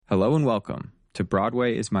Hello and welcome to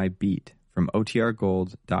Broadway is My Beat from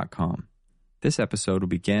OTRGold.com. This episode will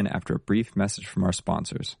begin after a brief message from our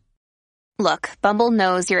sponsors. Look, Bumble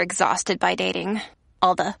knows you're exhausted by dating.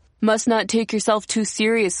 All the, must not take yourself too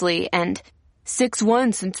seriously, and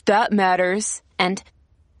 6'1" since that matters, and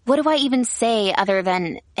what do I even say other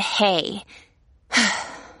than, hey?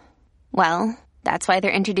 Well, that's why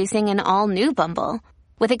they're introducing an all-new Bumble,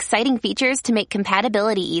 with exciting features to make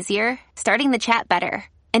compatibility easier, starting the chat better,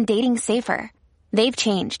 and dating safer. They've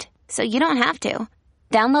changed, so you don't have to.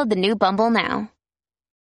 Download the new Bumble now.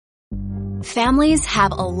 Families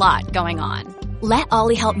have a lot going on. Let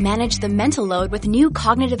Ollie help manage the mental load with new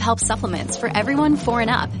cognitive help supplements for everyone 4 and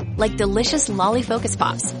up, like delicious Lolly Focus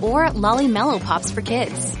Pops or Lolly Mellow Pops for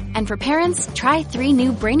kids. And for parents, try 3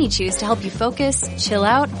 new Brainy Chews to help you focus, chill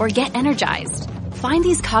out, or get energized. Find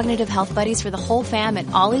these cognitive health buddies for the whole fam at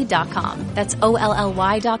ollie.com. That's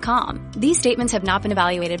OLLY.com. These statements have not been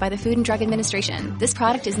evaluated by the Food and Drug Administration. This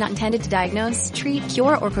product is not intended to diagnose, treat,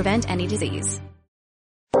 cure, or prevent any disease.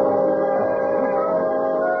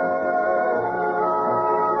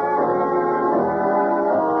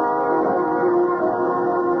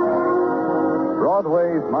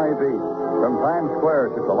 Broadway's My Beat. From Times Square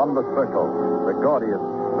to Columbus Circle, the gaudiest,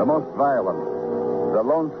 the most violent, the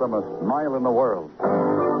lonesomest mile in the world.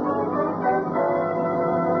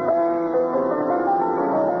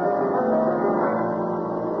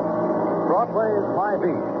 Broadway's My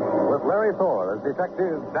Beat, with Larry Thor as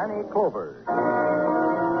Detective Danny Clover.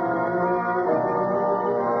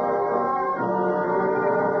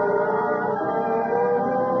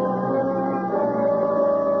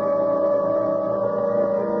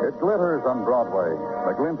 It glitters on Broadway,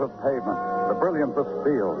 the glint of pavement, the brilliance of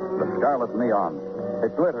steel, the scarlet neon.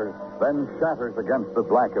 It glitters, then shatters against the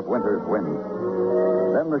black of winter's wind.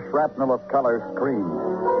 Then the shrapnel of color screams,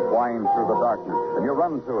 winds through the darkness, and you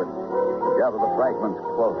run to it, gather the fragments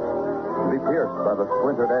close, and be pierced by the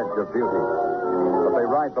splintered edge of beauty. But they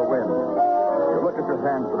ride the wind. You look at your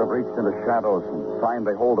hands that have reached into shadows and find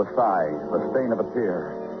they hold a sigh, the stain of a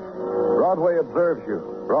tear. Broadway observes you.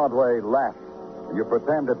 Broadway laughs, and you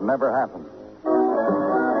pretend it never happened.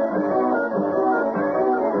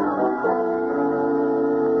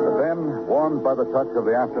 Warmed by the touch of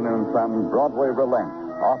the afternoon sun, Broadway relents,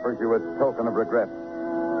 offers you its token of regret.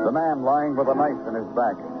 The man lying with a knife in his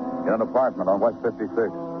back in an apartment on West 56,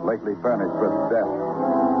 lately furnished with death.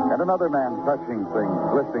 And another man touching things,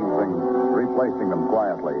 lifting things, replacing them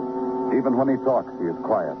quietly. Even when he talks, he is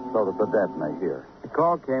quiet, so that the dead may hear. The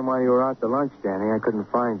call came while you were out to lunch, Danny. I couldn't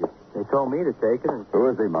find you. They told me to take it and... Who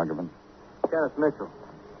is he, Muggerman? Kenneth Mitchell.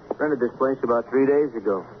 Rented this place about 3 days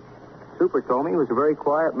ago. Super told me he was a very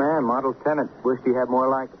quiet man, model tenant. Wished he had more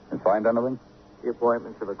like it. And find anything? The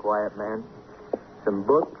appointments of a quiet man. Some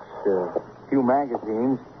books, a few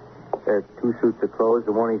magazines. 2 suits of clothes,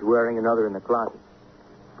 the one he's wearing, another in the closet.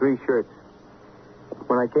 3 shirts.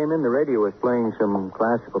 When I came in, the radio was playing some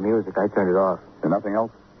classical music. I turned it off. And nothing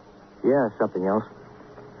else? Yeah, something else.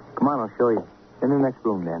 Come on, I'll show you. In the next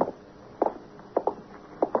room, then.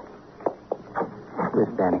 This,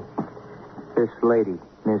 Danny. This lady,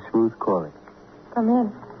 Miss Ruth Corey. Come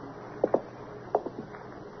in.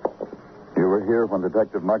 You were here when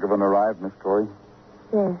Detective Muggerman arrived, Miss Corey?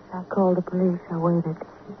 Yes, I called the police. I waited.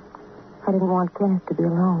 I didn't want Kenneth to be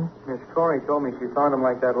alone. Miss Corey told me she found him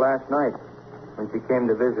like that last night when she came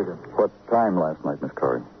to visit him. What time last night, Miss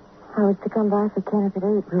Corey? I was to come by for Kenneth at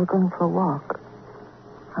 8. We were going for a walk.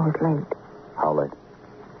 I was late. How late?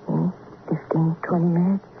 15, 20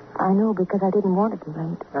 minutes. I know, because I didn't want to be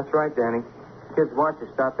late. That's right, Danny. Kid's watch has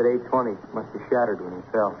stopped at 8:20. Must have shattered when he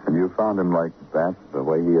fell. And you found him like that, the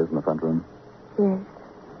way he is in the front room? Yes.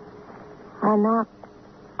 I knocked.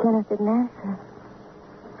 Kenneth didn't answer.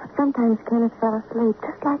 Sometimes Kenneth fell asleep.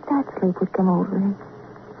 Just like that, sleep would come over him.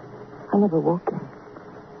 I never woke him.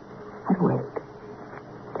 I'd wait.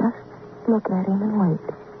 Just look at him and wait.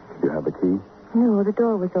 You have the key? No, the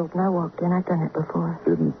door was open. I walked in. I'd done it before.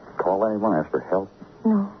 Didn't call anyone, ask for help?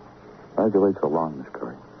 No. Why did you wait so long, Miss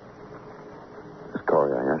Corey? Miss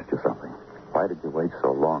Corey, I asked you something. Why did you wait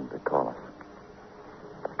so long to call us?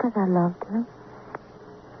 Because I loved him.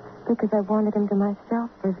 Because I wanted him to myself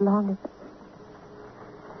for as long as...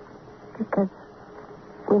 Because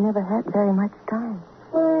we never had very much time.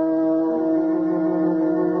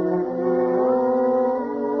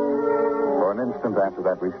 For an instant after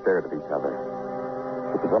that, we stared at each other.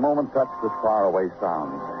 It was a moment touched with faraway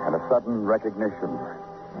sounds and a sudden recognition.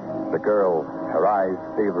 The girl, her eyes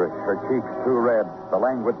feverish, her cheeks too red, the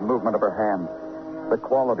languid movement of her hand, the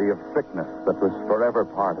quality of sickness that was forever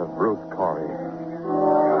part of Ruth Corey.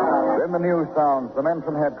 Then the news sounds, the men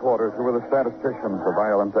from headquarters who were the statisticians of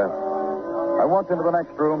violent death. I walked into the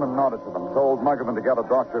next room and nodded to them, told Muggerman to get a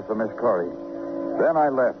doctor for Miss Corey. Then I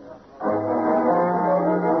left.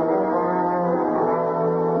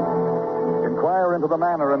 Inquire into the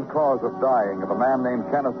manner and cause of dying of a man named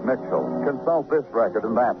Kenneth Mitchell. Consult this record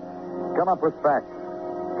and that. Come up with facts.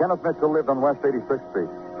 Kenneth Mitchell lived on West 86th Street.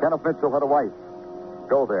 Kenneth Mitchell had a wife.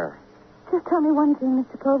 Go there. Just tell me one thing,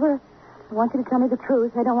 Mr. Clover. I want you to tell me the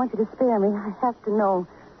truth. I don't want you to spare me. I have to know.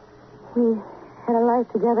 We had a life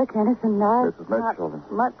together, Kenneth and I. Mrs. Mitchell.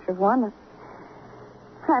 Not much of one.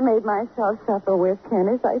 I made myself suffer with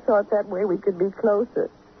Kenneth. I thought that way we could be closer.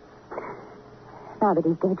 Now that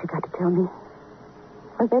he's dead, you got to tell me.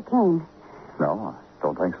 Was there pain? No, I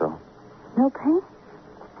don't think so. No pain?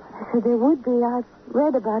 I said there would be. I've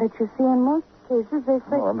read about it, you see. In most cases, they I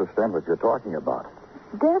say... don't understand what you're talking about.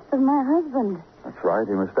 Death of my husband. That's right.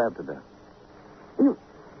 He was stabbed to death.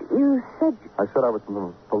 You said... I said I was from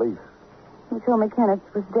the police. You told me Kenneth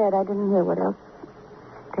was dead. I didn't hear what else.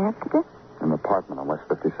 Stabbed to death? In an apartment on West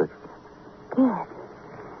 56th. Dead.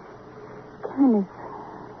 Kenneth.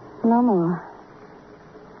 No more.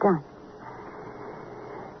 Done.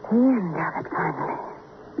 The end of it, finally.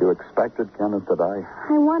 You expected Kenneth to die?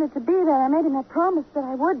 I wanted to be there. I made him that promise that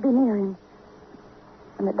I would be near him.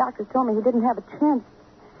 And the doctors told me he didn't have a chance.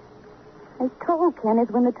 I told Kenneth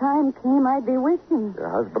when the time came I'd be with him. Your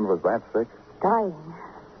husband was that sick? Dying.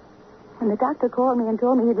 And the doctor called me and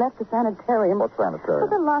told me he'd left the sanitarium. What sanitarium?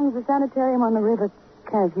 The lungs, the sanitarium on the river.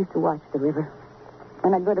 Kenneth used to watch the river.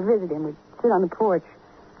 When I'd go to visit him, we'd sit on the porch.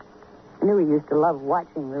 I knew he used to love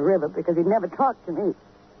watching the river because he'd never talked to me.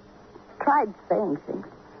 Tried saying things.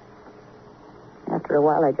 After a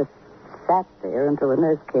while, I just sat there until the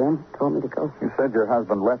nurse came, told me to go. You said your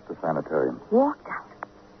husband left the sanitarium. Walked out.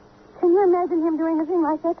 Can you imagine him doing a thing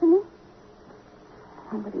like that to me?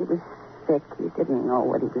 Oh, but he was sick. He didn't know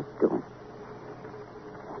what he was doing.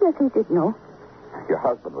 Yes, he did know. Your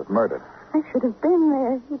husband was murdered. I should have been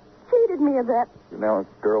there. He cheated me of that. You know a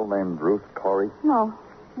girl named Ruth Corey? No,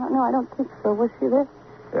 I don't think so. Was she there?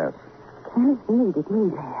 Yes. Kenneth needed me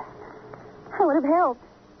there. I would have helped.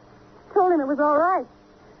 Told him it was all right.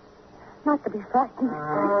 Not to be frightened. He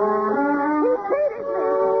cheated me.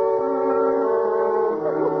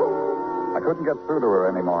 I couldn't get through to her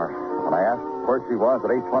anymore. When I asked where she was at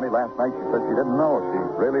 8:20 last night, she said she didn't know. She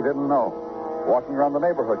really didn't know. Walking around the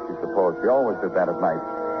neighborhood, she supposed. She always did that at night.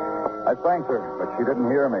 I thanked her, but she didn't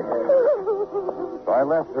hear me. So I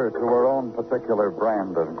left her to her own particular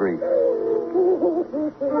brand of grief.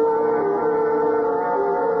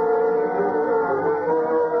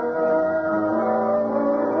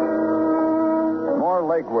 More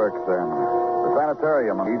legwork, then. The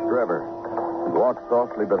sanitarium on East River. And walk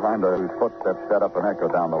softly behind her, whose footsteps set up an echo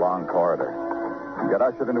down the long corridor. And get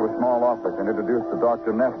ushered into a small office and introduced to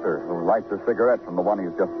Dr. Nestor, who lights a cigarette from the one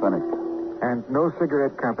he's just finished. And no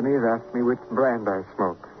cigarette company has asked me which brand I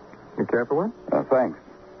smoke. You care for one? Thanks.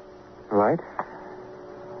 Right.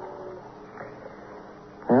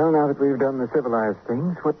 Well, now that we've done the civilized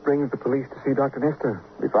things, what brings the police to see Dr. Nestor?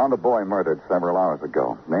 We found a boy murdered several hours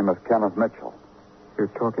ago. Name is Kenneth Mitchell.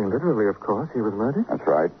 You're talking literally, of course. He was murdered? That's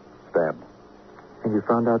right. Stabbed. And you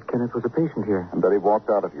found out Kenneth was a patient here? And that he walked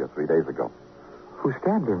out of here 3 days ago. Who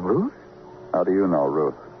stabbed him, Ruth? How do you know,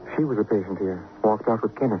 Ruth? She was a patient here. Walked out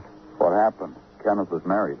with Kenneth. What happened? Kenneth was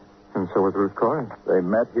married. And so was Ruth Corey. They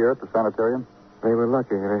met here at the sanitarium? They were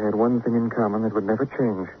lucky. They had one thing in common that would never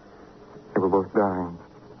change. They were both dying.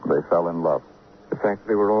 They fell in love. The fact that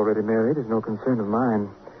they were already married is no concern of mine.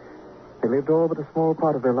 They lived all but a small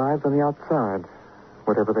part of their lives on the outside.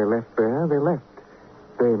 Whatever they left there, they left.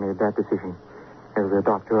 They made that decision. As their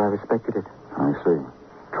doctor, I respected it. I see.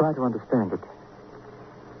 Try to understand it.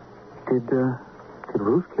 Did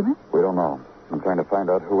Ruth kill him? We don't know. I'm trying to find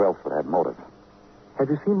out who else would have motive. Have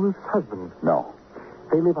you seen Ruth's husband? No.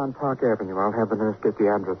 They live on Park Avenue. I'll have the nurse get the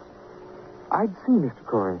address. I'd see Mr.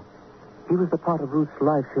 Corey. He was the part of Ruth's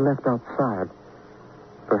life she left outside.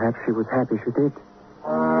 Perhaps she was happy she did.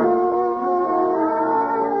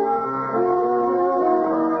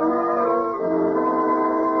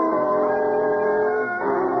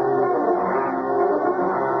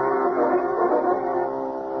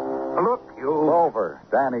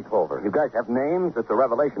 Danny Clover. You guys have names? It's a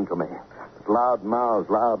revelation to me. Loud mouths,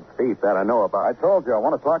 loud feet, that I know about. I told you, I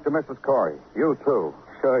want to talk to Mrs. Corey. You, too.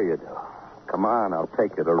 Sure you do. Come on, I'll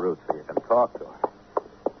take you to Ruth so you can talk to her.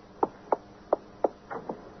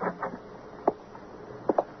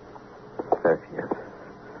 There she is.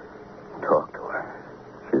 Talk to her.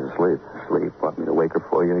 She's asleep. Asleep. Want me to wake her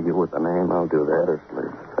for you? You with the name? I'll do that. Her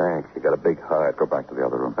sleep. Thanks. You got a big heart. Go back to the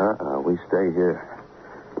other room. We stay here.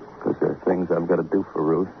 This things I've got to do for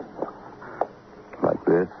Ruth. Like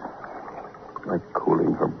this. Like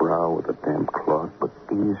cooling her brow with a damp cloth, but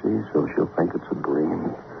easy so she'll think it's a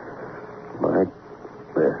dream. Like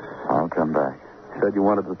this. I'll come back. Said you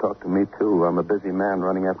wanted to talk to me, too. I'm a busy man.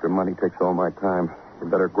 Running after money takes all my time. You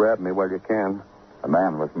better grab me while you can. A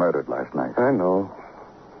man was murdered last night. I know.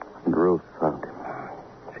 And Ruth found him.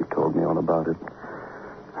 She told me all about it.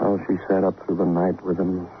 How she sat up through the night with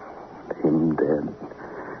him dead.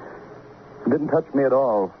 It didn't touch me at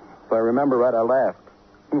all. If I remember right, I laughed.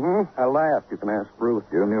 I laughed. You can ask Ruth.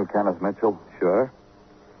 You knew Kenneth Mitchell? Sure.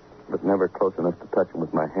 But never close enough to touch him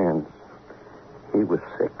with my hands. He was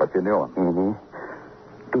sick. But you knew him?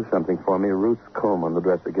 Do something for me. Ruth's comb on the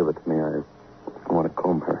dresser. Give it to me. I want to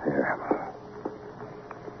comb her hair.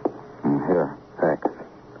 Here. Thanks.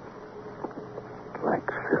 Like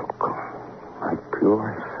silk. Like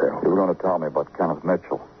pure silk. You were going to tell me about Kenneth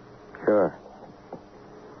Mitchell. Sure.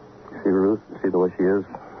 See Ruth? See the way she is?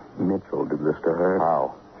 Mitchell did this to her.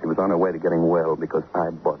 How? She was on her way to getting well because I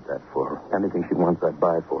bought that for her. Anything she wants, I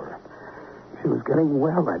buy for her. She was getting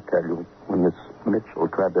well, I tell you, when this Mitchell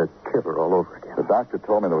tried to kill her all over again. The doctor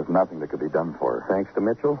told me there was nothing that could be done for her. Thanks to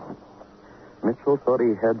Mitchell? Mitchell thought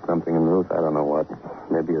he had something in Ruth. I don't know what.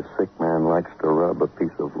 Maybe a sick man likes to rub a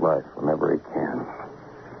piece of life whenever he can.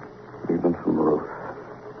 Even from Ruth.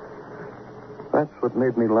 That's what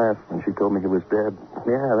made me laugh when she told me he was dead.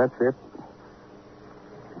 Yeah, that's it.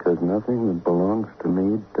 Because nothing that belongs to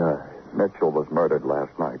me dies. Mitchell was murdered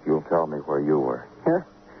last night. You'll tell me where you were. Yeah.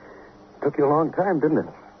 Took you a long time, didn't it?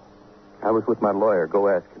 I was with my lawyer. Go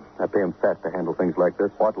ask him. I pay him fat to handle things like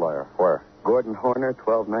this. What lawyer? Where? Gordon Horner,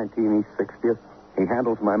 1219 East 60th. He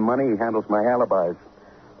handles my money. He handles my alibis.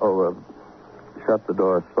 Oh, shut the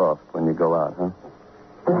door soft when you go out, huh?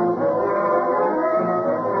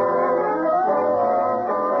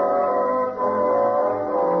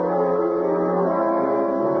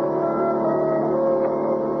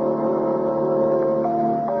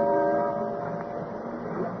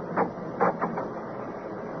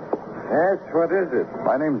 What is it?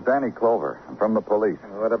 My name's Danny Clover. I'm from the police.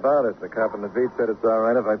 What about it? The cop in the beat said it's all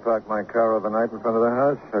right if I park my car overnight in front of the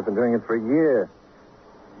house. I've been doing it for a year.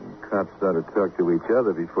 The cops started to talk to each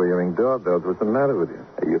other before you ring doorbells. What's the matter with you?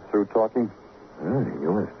 Are you through talking?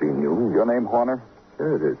 You must be new. Your name Horner?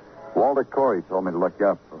 Sure it is. Walter Corey told me to look you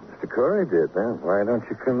up. Oh, Mr. Corey did, huh? Why don't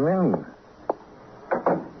you come in?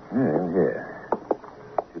 In here.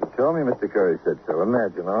 Should have told me Mr. Corey said so.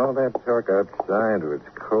 Imagine all that talk outside where it's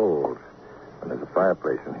cold. And there's a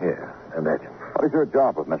fireplace in here. Imagine. What is your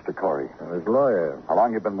job with Mr. Corey? I'm his lawyer. How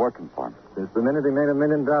long you been working for him? Since the minute he made $1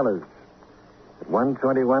 million. At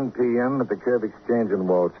 1:21 p.m. at the Curb Exchange on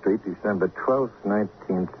Wall Street, December 12th,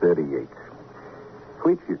 1938.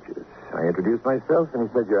 Wheat futures. I introduced myself, and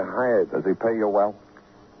he said, "You're hired." Does he pay you well?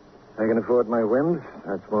 I can afford my whims.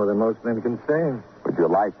 That's more than most men can say. Would you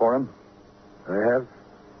lie for him? I have.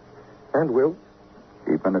 And will.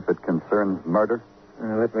 Even if it concerns murder?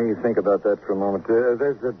 Let me think about that for a moment.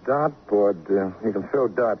 There's a dartboard. You can throw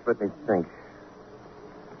darts. Let me think.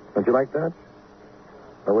 Don't you like darts?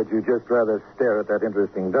 Or would you just rather stare at that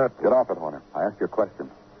interesting dart? Get off it, Horner. I asked you a question.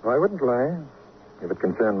 Well, I wouldn't lie if it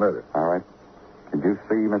concerned murder. All right. Did you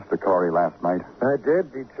see Mr. Corey last night? I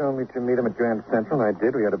did. He told me to meet him at Grand Central. I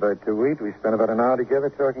did. We had a bite to eat. We spent about an hour together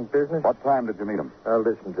talking business. What time did you meet him? Now,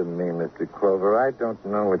 listen to me, Mr. Clover. I don't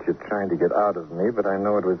know what you're trying to get out of me, but I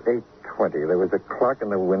know it was 8:20. There was a clock in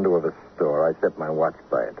the window of a store. I set my watch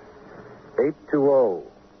by it. 8:20.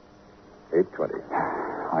 8:20.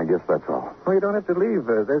 I guess that's all. Well, you don't have to leave.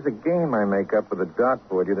 There's a game I make up with a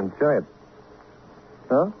dartboard. You'd enjoy it.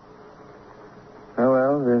 Oh? Oh,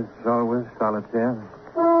 well, there's always solitaire.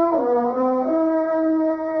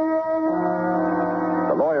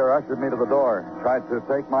 The lawyer ushered me to the door, tried to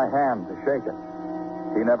take my hand to shake it.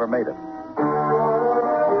 He never made it.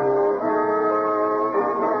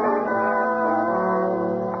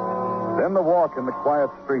 Then the walk in the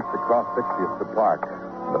quiet streets across 60th to Park.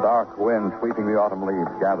 The dark wind sweeping the autumn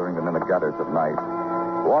leaves, gathering them in the gutters at night.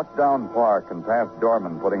 Walk down Park and past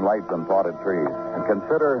doormen putting lights on potted trees. And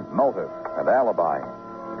consider motive and alibi.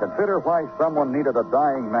 Consider why someone needed a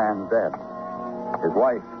dying man dead. His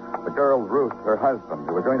wife, the girl Ruth, her husband,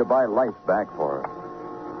 who was going to buy life back for her.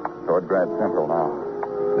 Toward Grand Central now.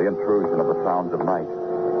 The intrusion of the sounds of night.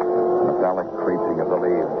 The metallic creaking of the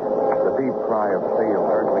leaves. The deep cry of seal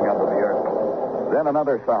hurtling under the earth. Then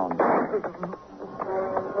another sound. A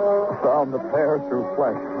sound that tears through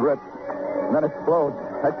flesh, rips, and then explodes.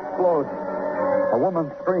 Explodes. A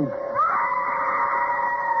woman's scream.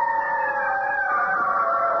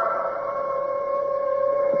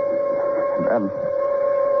 And then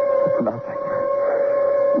nothing.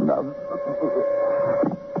 No.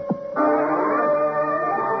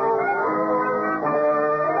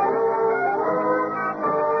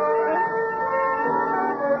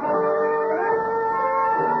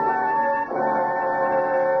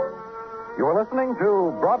 You are listening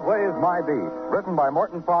to Broadway's My Beat, written by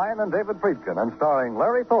Morton Fine and David Friedkin, and starring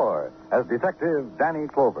Larry Thor as Detective Danny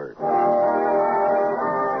Clover.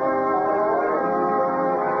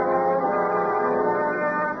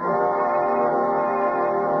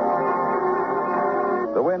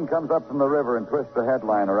 The wind comes up from the river and twists the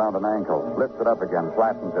headline around an ankle, lifts it up again,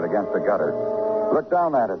 flattens it against the gutter. Look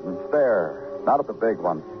down at it and stare. Not at the big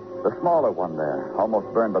one, the smaller one there,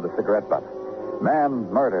 almost burned by the cigarette butt. Man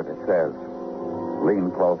murdered, it says.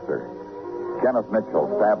 Lean closer. Kenneth Mitchell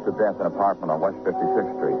stabbed to death in an apartment on West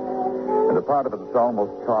 56th Street. And a part of it that's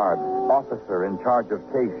almost charred. Officer in charge of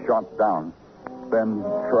case shot down. Then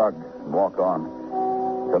shrug and walk on.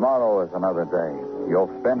 Tomorrow is another day.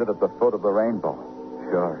 You'll spend it at the foot of the rainbow.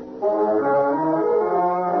 Sure.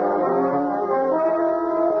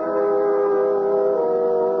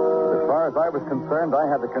 As far as I was concerned, I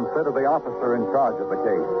had to consider the officer in charge of the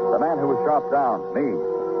case. The man who was shot down, me.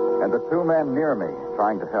 And the two men near me,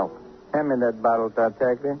 trying to help. Hand me that bottle,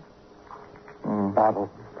 Detective. Bottle.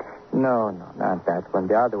 No, not that one.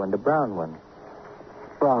 The other one, the brown one.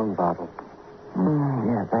 Brown bottle.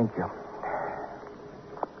 Yeah, thank you.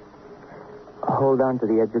 Hold on to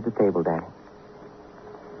the edge of the table, Danny.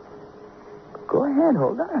 Go ahead,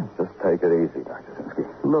 hold on. Just take it easy, Dr. Sinsky.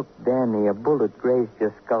 Look, Danny, a bullet grazed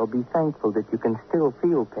your skull. Be thankful that you can still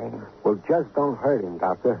feel pain. Well, just don't hurt him,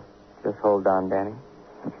 Doctor. Just hold on, Danny.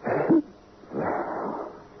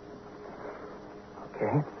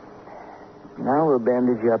 Okay. Now we'll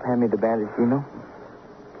bandage you up. Hand me the bandage, Gino.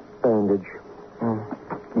 Bandage.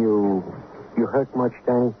 You hurt much,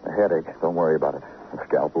 Danny? A headache. Don't worry about it. The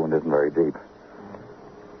scalp wound isn't very deep.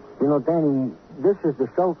 You know, Danny, this is the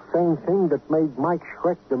self-same thing that made Mike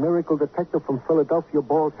Schreck, the miracle detective from Philadelphia,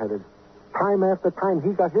 bald-headed. Time after time,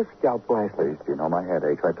 he got his scalp blasted. Please, you know my head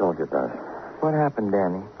aches. I told you that. What happened,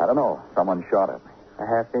 Danny? I don't know. Someone shot at me. A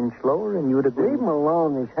half-inch lower and you would have been... Leave him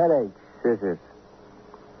alone. His head aches. Scissors.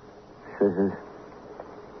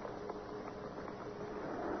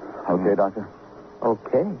 Okay, Doctor?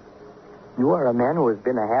 Okay. You are a man who has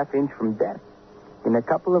been a half-inch from death. In a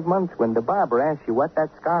couple of months, when the barber asks you what that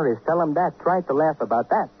scar is, tell him that. Try to laugh about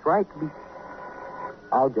that. Try to be...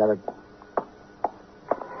 I'll get it.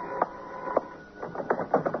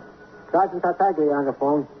 Sergeant Tartaglia on the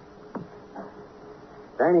phone.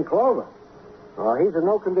 Danny Clover. Oh, he's in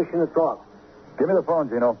no condition to talk. Give me the phone,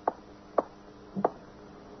 Gino.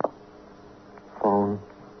 Phone.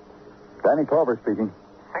 Danny Clover speaking.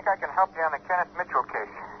 Think I can help you on the Kenneth Mitchell case.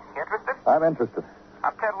 You interested? I'm interested.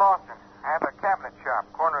 I'm Ted Lawson. I have a cabinet shop,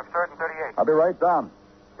 corner of 3rd and 38th. I'll be right down.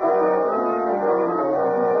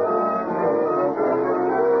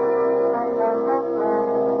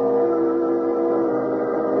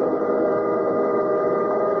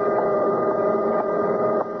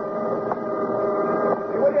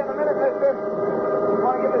 You will in a minute, mister. You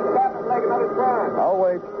want to give this cabinet leg another try? I'll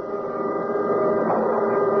wait.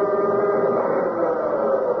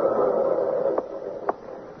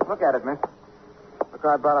 Look at it, mister. Look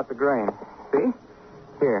how I brought out the grain. See?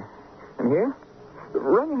 Here. And here?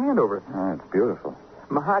 Run your hand over it. Oh, it's beautiful.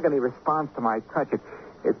 Mahogany responds to my touch.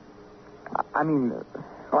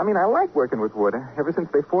 I like working with wood. Ever since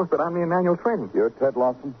they forced it on me in manual training. You're Ted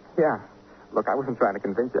Lawson? Yeah. Look, I wasn't trying to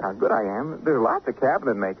convince you how good I am. There's lots of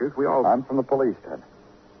cabinet makers. We all... I'm from the police, Ted.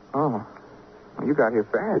 Oh. Well, you got here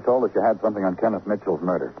You fast. told us you had something on Kenneth Mitchell's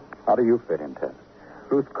murder. How do you fit in, Ted?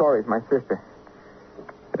 Ruth Corey's my sister.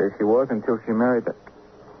 There she was until she married the...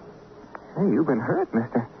 Hey, you've been hurt,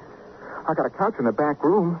 mister. I got a couch in the back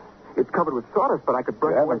room. It's covered with sawdust, but I could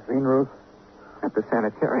brush You haven't seen Ruth? At the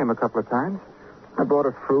sanitarium a couple of times. I bought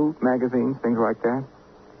her fruit, magazines, things like that.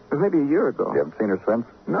 It was maybe a year ago. You haven't seen her since?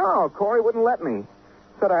 No, Corey wouldn't let me.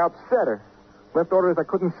 Said I upset her. Left orders I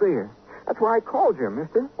couldn't see her. That's why I called you,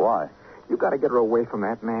 mister. Why? You got to get her away from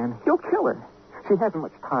that man. He'll kill her. She hasn't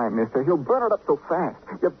much time, mister. He'll burn her up so fast.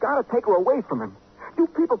 You've got to take her away from him. You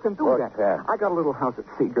people can do Look, that. Ted. I got a little house at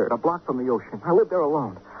Seagirt, a block from the ocean. I live there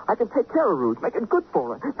alone. I can take care of Ruth, make it good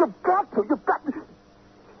for her. You've got to.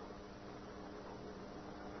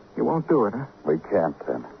 You won't do it, huh? We can't,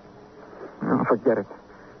 Ted. No, forget it.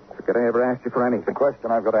 Forget I ever asked you for anything. The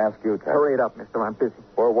question I've got to ask you, Ted. Hurry it up, mister. I'm busy.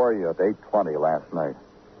 Where were you at 8:20 last night?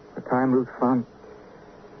 The time Ruth found...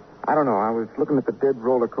 I don't know. I was looking at the dead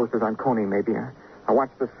roller coasters on Coney, maybe. I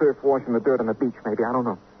watched the surf washing the dirt on the beach, maybe. I don't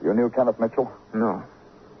know. You knew Kenneth Mitchell? No.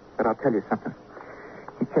 But I'll tell you something.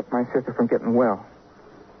 He kept my sister from getting well.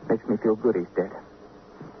 Makes me feel good he's dead.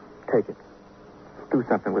 Take it. Do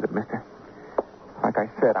something with it, mister. Like I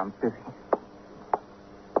said, I'm busy.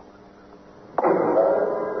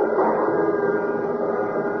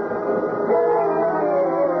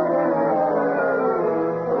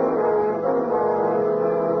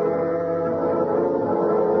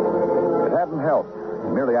 It hadn't helped.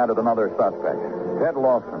 It merely added another suspect. Ted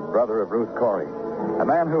Lawson, brother of Ruth Corey. A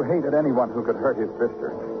man who hated anyone who could hurt his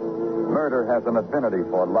sister. Murder has an affinity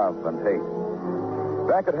for love and hate.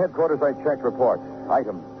 Back at headquarters, I checked reports.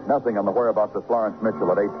 Items, nothing on the whereabouts of Florence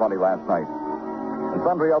Mitchell at 8:20 last night. And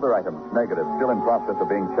sundry other items, negative, still in process of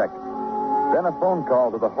being checked. Then a phone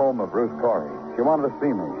call to the home of Ruth Corey. She wanted to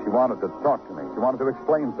see me. She wanted to talk to me. She wanted to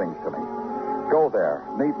explain things to me. Go there.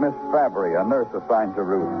 Meet Miss Fabry, a nurse assigned to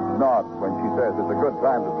Ruth. Nod when she says it's a good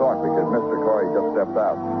time to talk because Mr. Corey just stepped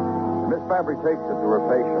out. Miss Fabry takes it to her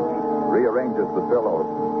patient, rearranges the pillows,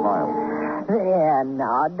 and smiles. There,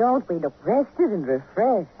 now, don't be depressed and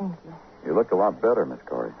refreshed. Thank you. You look a lot better, Miss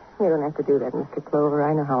Corey. You don't have to do that, Mr. Clover.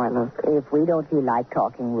 I know how I look. If we don't feel like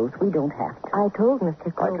talking, Ruth, we don't have to. I told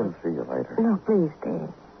Mr. Clover. I can see you later. No, please stay.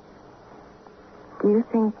 Do you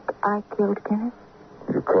think I killed Kenneth?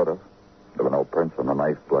 You could have. There were no prints on the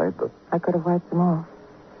knife blade, but... I could have wiped them off.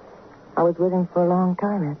 I was with him for a long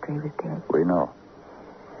time after he was dead. We know.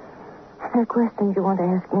 If there are questions you want to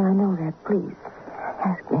ask me, I know that. Please,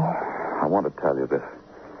 ask me. I want to tell you this.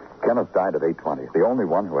 Kenneth died at 8:20. The only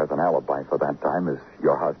one who has an alibi for that time is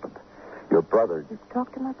your husband. Your brother... You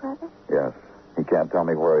talked to my brother? Yes. He can't tell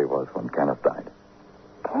me where he was when Kenneth died.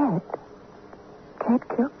 Ted? Ted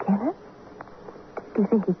killed Kenneth? Do you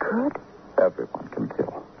think he could? Everyone can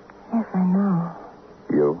kill. Yes, I know.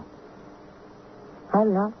 You? I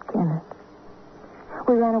loved Kenneth.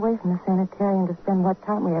 We ran away from the sanitarium to spend what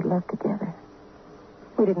time we had left together.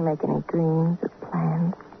 We didn't make any dreams or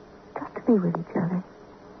plans. Just to be with each other.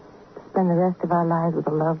 To spend the rest of our lives with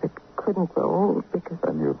a love that couldn't grow old because...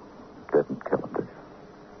 Then you didn't kill him, did you?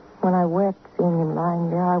 When I wept seeing him lying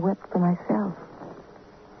there, I wept for myself.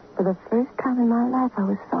 For the first time in my life, I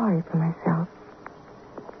was sorry for myself.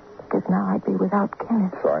 Because now I'd be without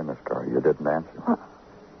Kenneth. Sorry, Miss Corey, you didn't answer. What?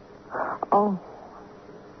 Oh.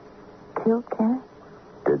 Killed Kenneth?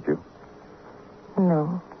 Did you?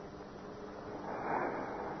 No.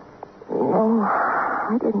 No,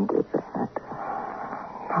 I didn't do that.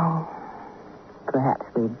 No. Perhaps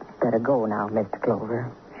we'd better go now, Mr.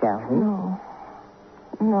 Clover, shall we? No.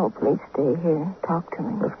 No, please stay here and talk to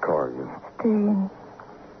me. Miss Corey, you... Stay and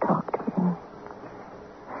talk to me.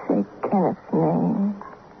 Say Kenneth's name.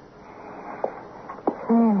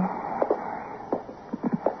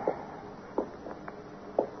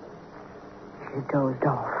 She dozed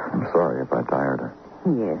off. I'm sorry if I tired her.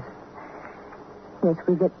 Yes. Yes,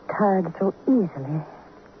 we get tired so easily.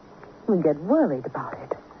 We get worried about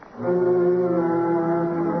it.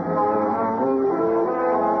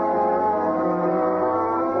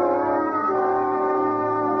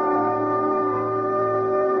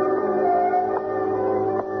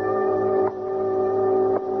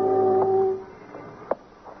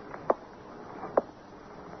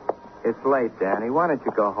 It's late, Danny. Why don't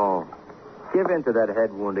you go home? Give in to that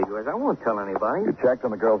head wound of yours. I won't tell anybody. You checked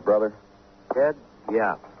on the girl's brother? Ted?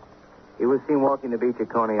 Yeah. He was seen walking the beach at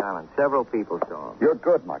Coney Island. Several people saw him. You're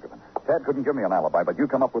good, Muggavan. Ted couldn't give me an alibi, but you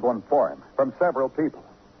come up with one for him. From several people.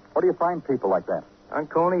 Where do you find people like that? On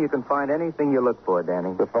Coney, you can find anything you look for,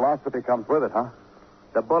 Danny. The philosophy comes with it, huh?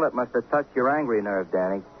 The bullet must have touched your angry nerve,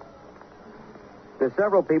 Danny. There's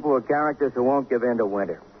several people with characters who won't give in to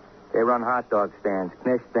winter. They run hot dog stands,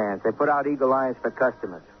 knish stands. They put out eagle eyes for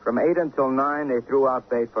customers. From 8 until 9, they threw out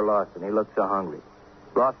bait for Lawson. He looked so hungry.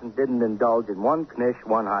 Lawson didn't indulge in one knish,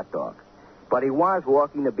 one hot dog. But he was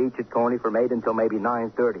walking the beach at Coney from 8 until maybe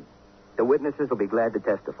 9:30. The witnesses will be glad to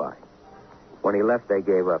testify. When he left, they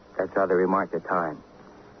gave up. That's how they remarked the time.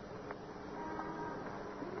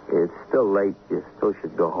 It's still late. You still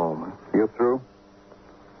should go home. Huh? You through?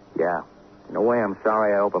 Yeah. In a way, I'm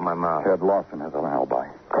sorry I opened my mouth. Ted Lawson has an alibi.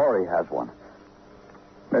 Corey has one.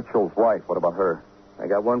 Mitchell's wife, what about her? I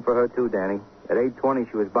got one for her, too, Danny. At 8:20,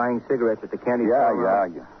 she was buying cigarettes at the candy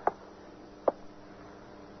store. Yeah.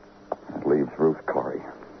 That leaves Ruth Corey.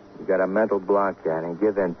 You got a mental block, Danny.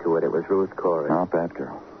 Give in to it. It was Ruth Corey. Not that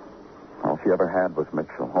girl. All she ever had was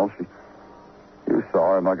Mitchell. You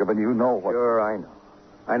saw her, Muggavan. You know what... Sure, I know.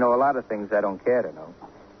 I know a lot of things I don't care to know.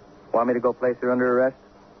 Want me to go place her under arrest?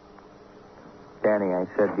 Danny, I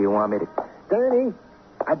said, do you want me to... Danny,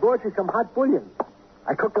 I brought you some hot bouillon.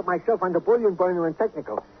 I cooked it myself on the bouillon burner in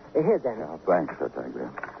Technical. Here, Danny. Oh, thanks, I take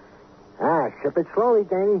that. Sip it slowly,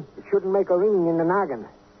 Danny. It shouldn't make a ringing in the noggin.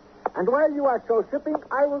 And while you are so sipping,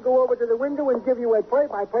 I will go over to the window and give you a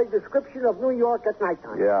play-by-play description of New York at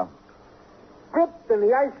nighttime. Yeah, Gripped in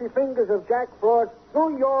the icy fingers of Jack Frost,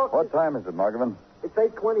 New York. What time is it, Margovan? It's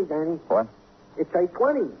 8:20, Danny. What? It's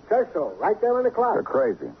 8:20. Says so. Right there on the clock. You're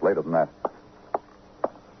crazy. It's later than that.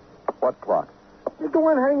 What clock? It's the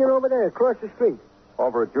one hanging over there across the street.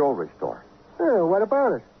 Over at jewelry store. Oh, what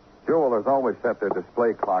about it? Jewelers always set their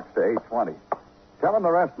display clocks to 8:20. Tell them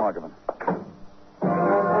the rest, Margovan.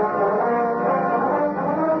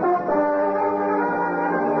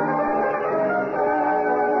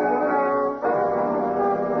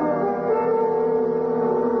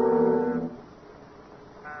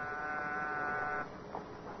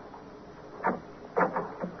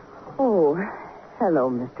 Oh, hello,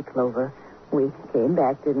 Mr. Clover. We came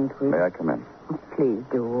back, didn't we? May I come in? Please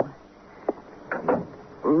do.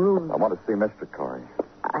 I want to see Mr. Corey.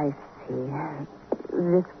 I see.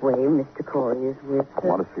 This way, Mr. Corey is with I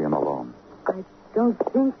want to see him alone. I don't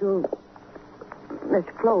think you'll...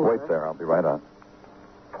 Mr. Clover... Wait there. I'll be right out.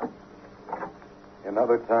 In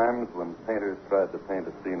other times, when painters tried to paint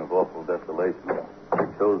a scene of awful desolation, they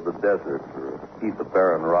chose the desert or a heap of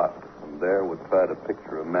barren rocks, and there would try to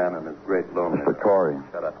picture a man in his great loneliness. Mr. Corey.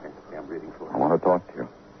 Shut up, Hank. I'm reading for you. I want to talk to you.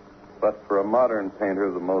 But for a modern painter,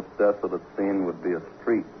 the most desolate scene would be a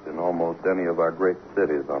street in almost any of our great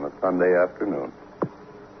cities on a Sunday afternoon.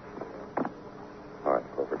 All right,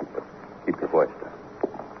 Clover, keep your voice down.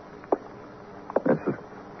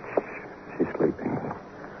 She's sleeping.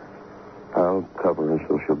 I'll cover her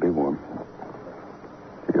so she'll be warm.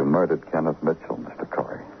 You murdered Kenneth Mitchell, Mr.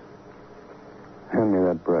 Corey. Hand me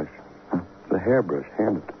that brush. Huh? The hairbrush.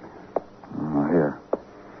 Hand it to me. Here.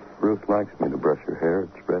 Ruth likes me to brush her hair.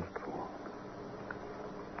 It's restful.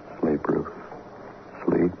 Sleep, Ruth.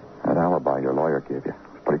 Sleep. That alibi your lawyer gave you.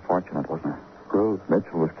 It was pretty fortunate, wasn't it? Ruth,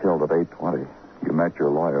 Mitchell was killed at 8:20. You met your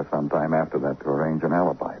lawyer sometime after that to arrange an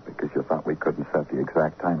alibi because you thought we couldn't set the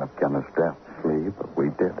exact time of Kenneth's death. Sleep, but we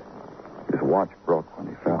did. His watch broke when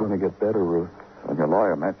he fell. It's going to get better, Ruth. When your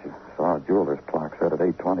lawyer met you, saw a jeweler's clock set at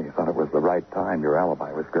 8:20. You thought it was the right time. Your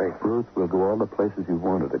alibi was great. Ruth, we'll go all the places you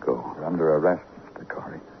wanted to go. You're under arrest, Mr.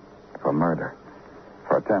 Corey. For murder.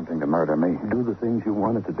 For attempting to murder me. Do the things you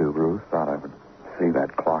wanted to do, Ruth. Thought I would see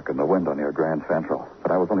that clock in the window near Grand Central.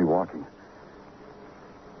 But I was only walking.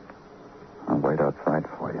 I'll wait outside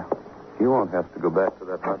for you. You won't have to go back to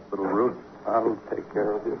that hospital, Ruth. I'll take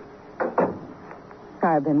care of you.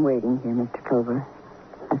 I've been waiting here, Mr. Clover.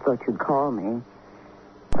 I thought you'd call me.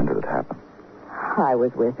 When did it happen? I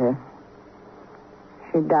was with her.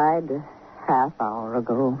 She died a half hour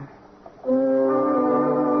ago.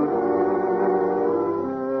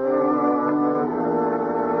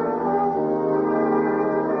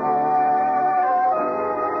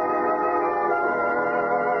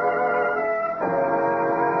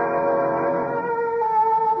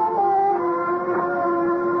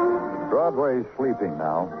 Broadway's sleeping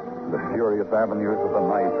now. The furious avenues of the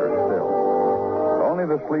night are still. Only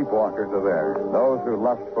the sleepwalkers are there. Those who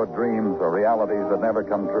lust for dreams or realities that never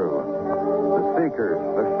come true. The seekers,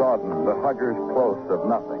 the sodden, the huggers close of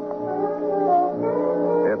nothing.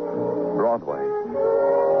 It's Broadway.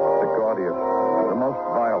 The gaudiest, the most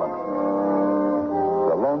violent.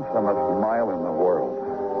 The lonesomest mile in the world.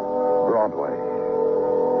 Broadway.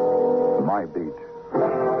 My beat.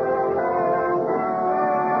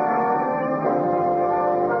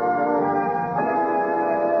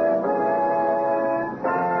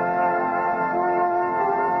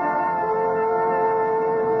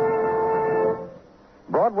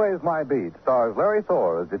 Broadway's My Beat stars Larry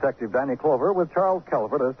Thor as Detective Danny Clover with Charles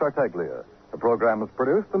Calvert as Tartaglia. The program was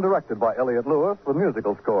produced and directed by Elliott Lewis with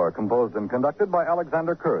musical score composed and conducted by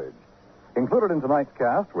Alexander Courage. Included in tonight's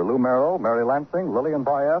cast were Lou Merrill, Mary Lansing, Lillian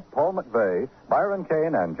Baeff, Paul McVeigh, Byron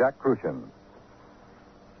Kane, and Jack Crucian.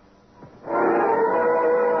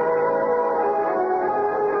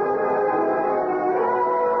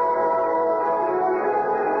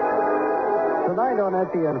 Tonight on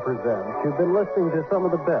Ep056, you've been listening to some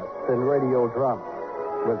of the best in radio drama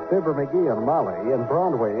with Fibber McGee and Molly and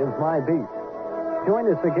Broadway is My Beat. Join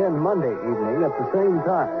us again Monday evening at the same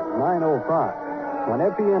time, 9:05, when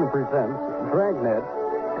Ep056 Dragnet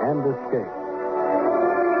and Escape.